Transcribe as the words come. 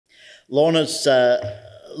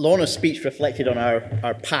Lorna's speech reflected on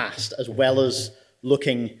our past as well as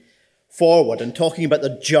looking forward and talking about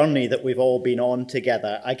the journey that we've all been on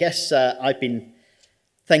together. I guess I've been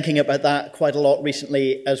thinking about that quite a lot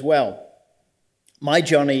recently as well. My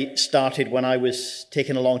journey started when I was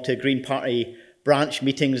taken along to Green Party branch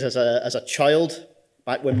meetings as a child,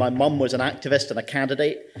 back when my mum was an activist and a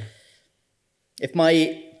candidate. If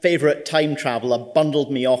my favourite time traveller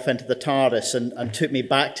bundled me off into the TARDIS and took me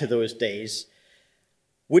back to those days,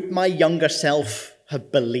 would my younger self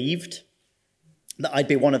have believed that I'd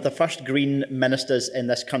be one of the first Green ministers in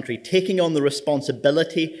this country, taking on the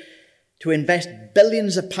responsibility to invest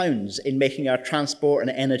billions of pounds in making our transport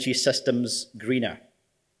and energy systems greener?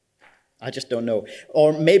 I just don't know.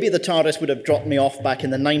 Or maybe the TARDIS would have dropped me off back in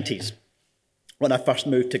the 90s when I first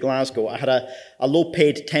moved to Glasgow. I had a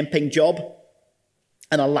low-paid temping job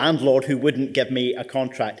and a landlord who wouldn't give me a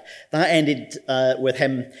contract. That ended with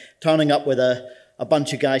him turning up with a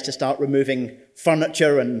bunch of guys to start removing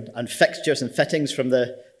furniture and fixtures and fittings from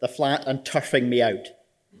the flat and turfing me out.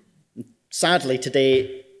 Sadly,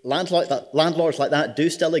 today, landlords like that do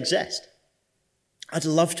still exist. I'd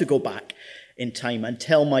love to go back in time and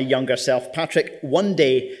tell my younger self, Patrick, one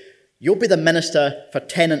day you'll be the Minister for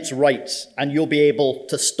Tenants' Rights and you'll be able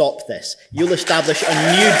to stop this. You'll establish a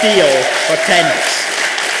new deal for tenants.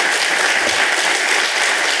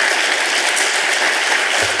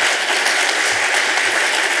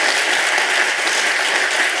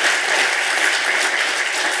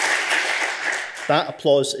 That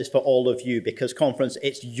applause is for all of you because, conference,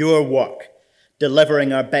 it's your work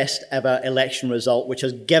delivering our best ever election result, which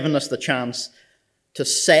has given us the chance to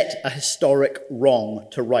set a historic wrong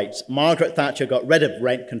to rights. Margaret Thatcher got rid of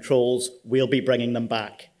rent controls. We'll be bringing them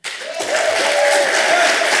back.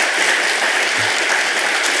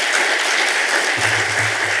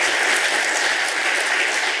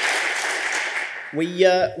 We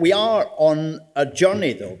are on a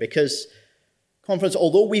journey, though, because, conference,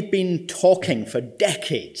 although we've been talking for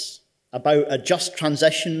decades about a just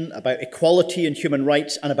transition, about equality and human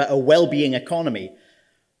rights, and about a well-being economy,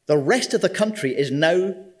 the rest of the country is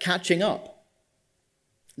now catching up.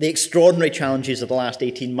 The extraordinary challenges of the last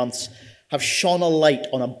 18 months have shone a light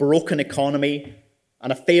on a broken economy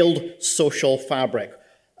and a failed social fabric,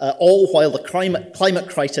 all while the climate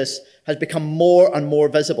crisis has become more and more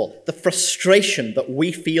visible. The frustration that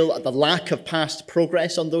we feel at the lack of past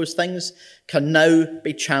progress on those things can now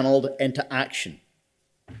be channeled into action.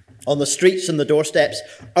 On the streets and the doorsteps,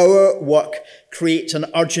 our work creates an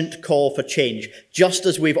urgent call for change, just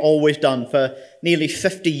as we've always done for nearly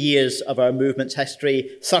 50 years of our movement's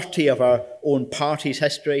history, 30 of our own party's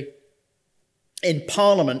history. In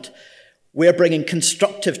Parliament, we're bringing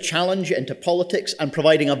constructive challenge into politics and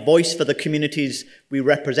providing a voice for the communities we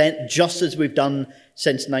represent, just as we've done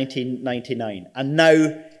since 1999. And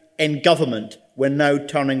now, in government, we're now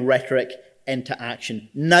turning rhetoric into action.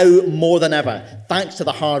 Now more than ever, thanks to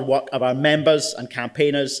the hard work of our members and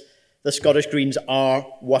campaigners, the Scottish Greens are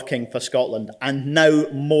working for Scotland. And now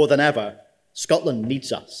more than ever, Scotland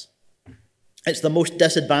needs us. It's the most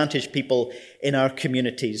disadvantaged people in our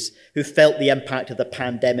communities who felt the impact of the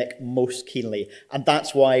pandemic most keenly. And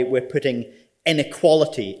that's why we're putting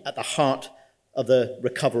inequality at the heart of the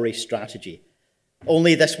recovery strategy.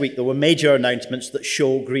 Only this week, there were major announcements that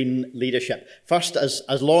show Green leadership. First, as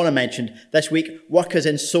Lorna mentioned, this week, workers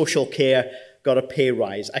in social care got a pay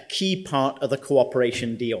rise, a key part of the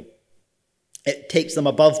cooperation deal. It takes them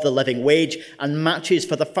above the living wage and matches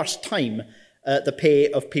for the first time the pay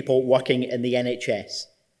of people working in the NHS.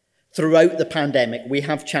 Throughout the pandemic, we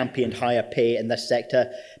have championed higher pay in this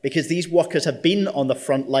sector because these workers have been on the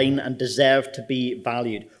front line and deserve to be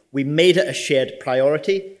valued. We made it a shared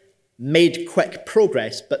priority, made quick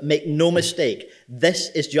progress, but make no mistake, this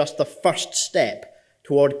is just the first step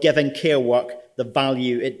toward giving care work the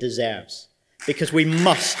value it deserves. Because we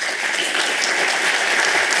must.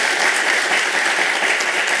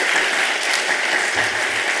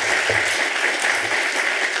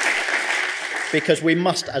 Because we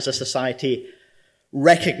must, as a society,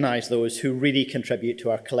 recognise those who really contribute to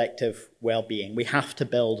our collective well-being. We have to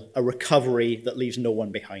build a recovery that leaves no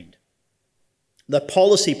one behind. The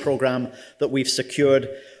policy programme that we've secured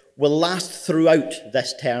will last throughout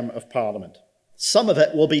this term of Parliament. Some of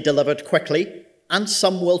it will be delivered quickly, and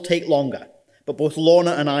some will take longer. But both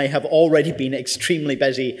Lorna and I have already been extremely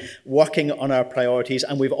busy working on our priorities,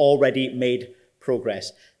 and we've already made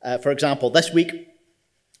progress. For example, this week,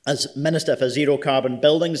 as Minister for Zero Carbon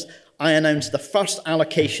Buildings, I announced the first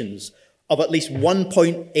allocations of at least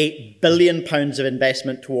 £1.8 billion of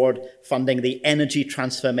investment toward funding the energy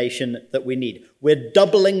transformation that we need. We're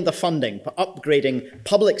doubling the funding for upgrading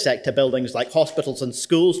public sector buildings like hospitals and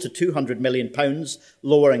schools to £200 million,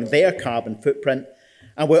 lowering their carbon footprint.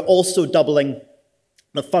 And we're also doubling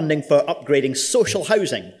the funding for upgrading social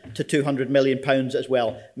housing to £200 million as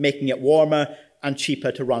well, making it warmer and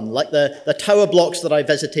cheaper to run, like the tower blocks that I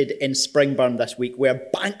visited in Springburn this week, where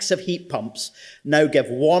banks of heat pumps now give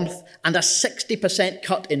warmth and a 60%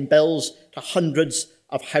 cut in bills to hundreds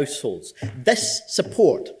of households. This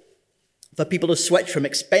support for people to switch from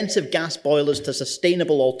expensive gas boilers to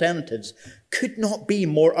sustainable alternatives could not be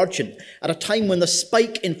more urgent at a time when the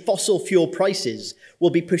spike in fossil fuel prices will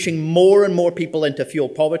be pushing more and more people into fuel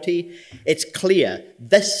poverty. It's clear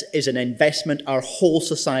this is an investment our whole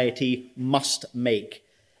society must make.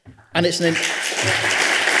 And it's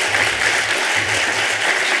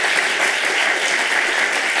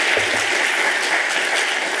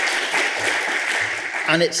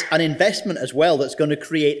an investment as well that's going to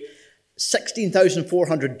create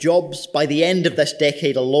 16,400 jobs by the end of this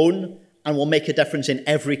decade alone, and will make a difference in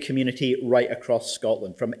every community right across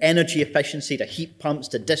Scotland. From energy efficiency to heat pumps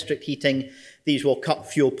to district heating, these will cut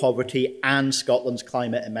fuel poverty and Scotland's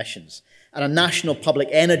climate emissions. And a national public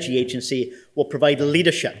energy agency will provide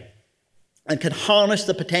leadership and can harness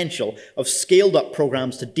the potential of scaled-up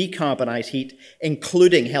programmes to decarbonise heat,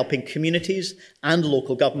 including helping communities and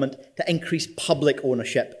local government to increase public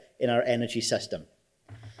ownership in our energy system.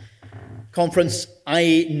 Conference,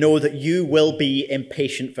 I know that you will be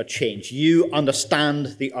impatient for change. You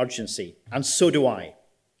understand the urgency, and so do I.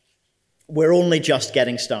 We're only just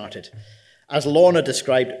getting started. As Lorna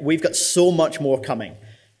described, we've got so much more coming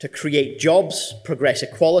to create jobs, progress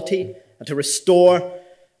equality, and to restore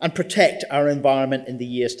and protect our environment in the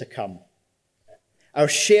years to come. Our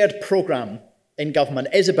shared programme in government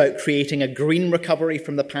is about creating a green recovery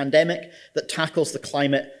from the pandemic that tackles the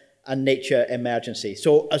climate and nature emergency.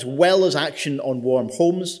 So as well as action on warm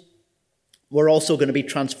homes, we're also going to be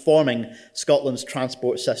transforming Scotland's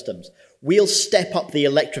transport systems. We'll step up the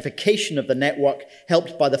electrification of the network,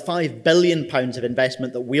 helped by the £5 billion of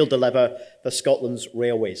investment that we'll deliver for Scotland's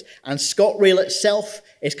railways. And ScotRail itself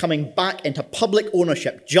is coming back into public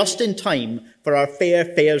ownership just in time for our Fair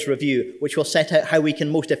Fares review, which will set out how we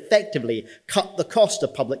can most effectively cut the cost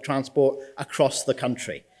of public transport across the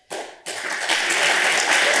country.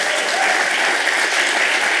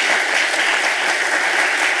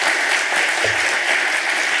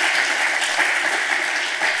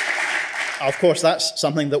 Of course, that's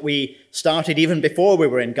something that we started even before we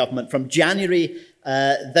were in government. From January,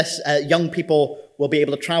 young people will be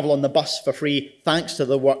able to travel on the bus for free, thanks to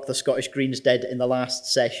the work the Scottish Greens did in the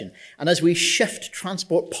last session. And as we shift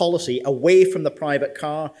transport policy away from the private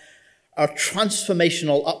car, our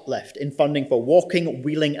transformational uplift in funding for walking,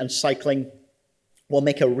 wheeling and cycling will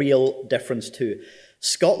make a real difference too.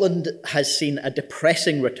 Scotland has seen a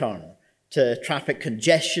depressing return to traffic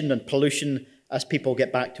congestion and pollution as people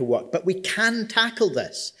get back to work. But we can tackle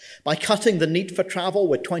this by cutting the need for travel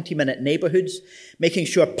with 20-minute neighbourhoods, making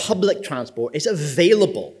sure public transport is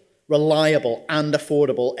available, reliable and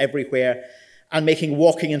affordable everywhere, and making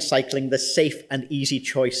walking and cycling the safe and easy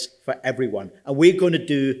choice for everyone. And we're going to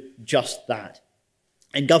do just that.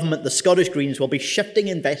 In government, the Scottish Greens will be shifting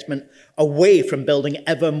investment away from building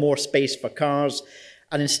ever more space for cars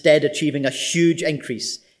and instead achieving a huge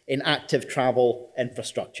increase in active travel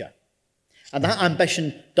infrastructure. And that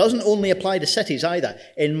ambition doesn't only apply to cities either.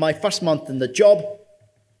 In my first month in the job,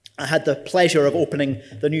 I had the pleasure of opening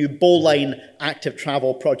the new Bowline active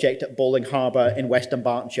travel project at Bowling Harbour in Western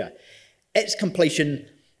Bartonshire. Its completion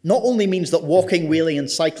not only means that walking, wheeling and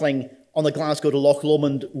cycling on the Glasgow to Loch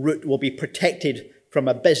Lomond route will be protected from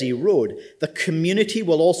a busy road, the community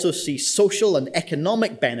will also see social and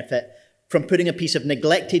economic benefit from putting a piece of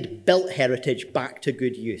neglected built heritage back to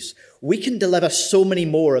good use. We can deliver so many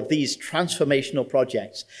more of these transformational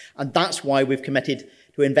projects, and that's why we've committed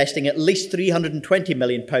to investing at least £320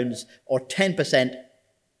 million, or 10%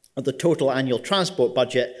 of the total annual transport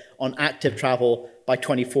budget, on active travel by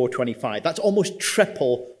 24-25. That's almost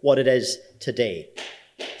triple what it is today.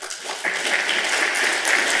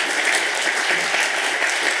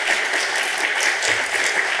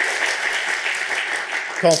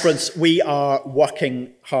 Conference, we are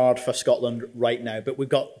working hard for Scotland right now, but we've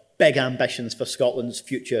got big ambitions for Scotland's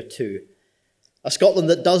future too. A Scotland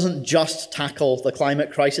that doesn't just tackle the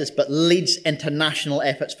climate crisis, but leads international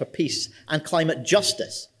efforts for peace and climate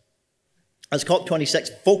justice. As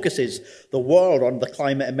COP26 focuses the world on the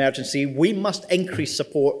climate emergency, we must increase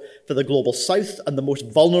support for the Global South and the most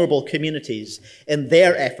vulnerable communities in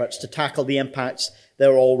their efforts to tackle the impacts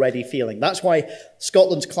they're already feeling. That's why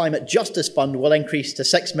Scotland's Climate Justice Fund will increase to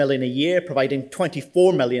 £6 million a year, providing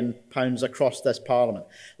 £24 million across this Parliament.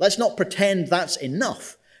 Let's not pretend that's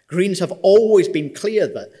enough. Greens have always been clear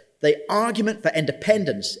that the argument for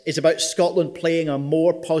independence is about Scotland playing a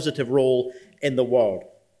more positive role in the world.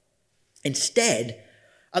 Instead,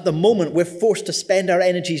 at the moment, we're forced to spend our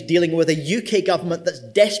energies dealing with a UK government that's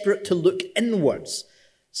desperate to look inwards,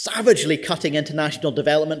 savagely cutting international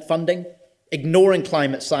development funding, ignoring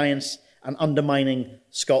climate science, and undermining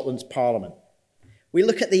Scotland's Parliament. We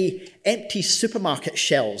look at the empty supermarket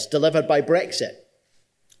shelves delivered by Brexit,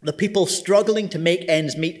 the people struggling to make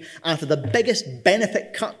ends meet after the biggest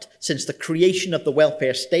benefit cut since the creation of the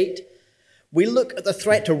welfare state. We look at the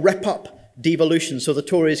threat to rip up devolution so the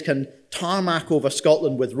Tories can tarmac over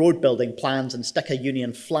Scotland with road building plans and stick a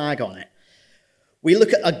union flag on it. We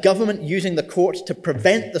look at a government using the courts to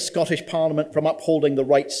prevent the Scottish Parliament from upholding the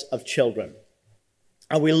rights of children.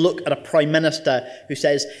 And we look at a Prime Minister who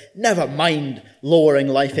says, never mind lowering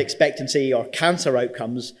life expectancy or cancer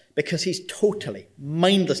outcomes, because he's totally,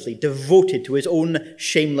 mindlessly devoted to his own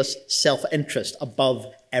shameless self-interest above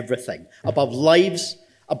everything, above lives,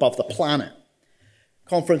 above the planet.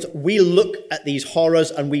 Conference, we look at these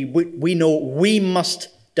horrors and we know we must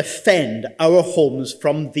defend our homes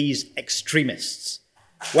from these extremists.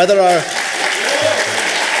 Whether our...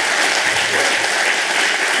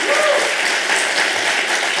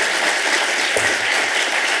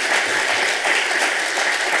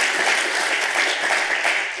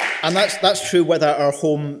 And that's true whether our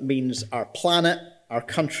home means our planet, our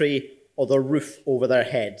country, or the roof over their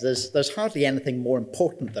heads. There's hardly anything more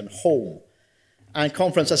important than home. And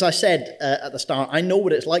Conference, as I said at the start, I know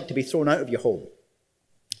what it's like to be thrown out of your home.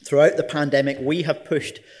 Throughout the pandemic, we have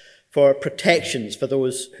pushed for protections for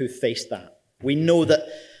those who face that. We know that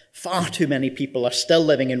far too many people are still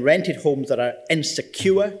living in rented homes that are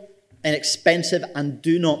insecure, inexpensive, and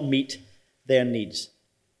do not meet their needs.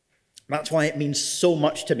 That's why it means so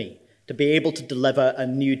much to me to be able to deliver a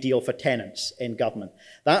new deal for tenants in government.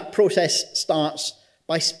 That process starts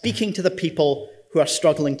by speaking to the people who are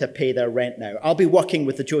struggling to pay their rent now. I'll be working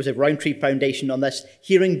with the Joseph Rowntree Foundation on this,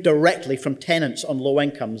 hearing directly from tenants on low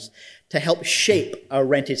incomes to help shape our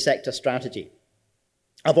rented sector strategy.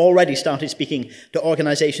 I've already started speaking to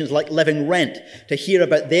organisations like Living Rent to hear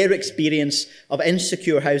about their experience of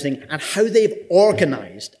insecure housing and how they've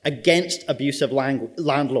organised against abusive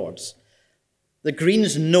landlords. The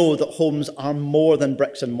Greens know that homes are more than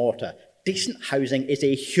bricks and mortar. Decent housing is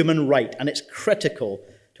a human right, and it's critical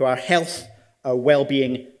to our health, our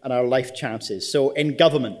well-being, and our life chances. So in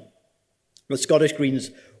government, the Scottish Greens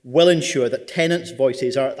will ensure that tenants'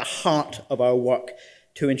 voices are at the heart of our work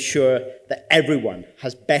to ensure that everyone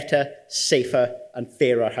has better, safer, and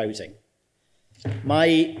fairer housing.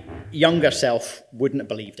 My younger self wouldn't have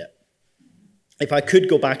believed it. If I could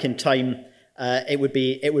go back in time, it would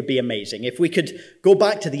be amazing. If we could go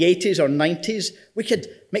back to the 80s or 90s, we could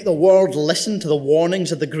make the world listen to the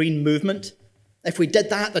warnings of the Green movement. If we did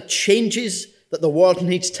that, the changes that the world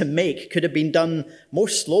needs to make could have been done more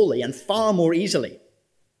slowly and far more easily.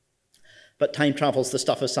 But time travel's the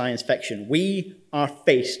stuff of science fiction. We are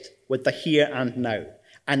faced with the here and now.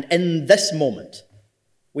 And in this moment,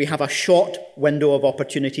 we have a short window of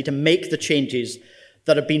opportunity to make the changes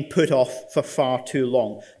that have been put off for far too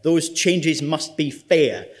long. Those changes must be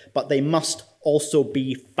fair, but they must also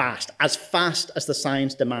be fast as the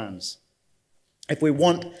science demands. If we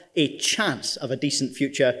want a chance of a decent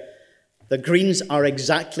future, the Greens are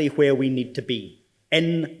exactly where we need to be,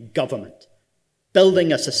 in government,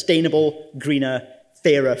 building a sustainable, greener,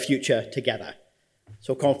 fairer future together.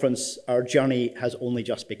 So, Conference, our journey has only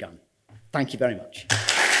just begun. Thank you very much.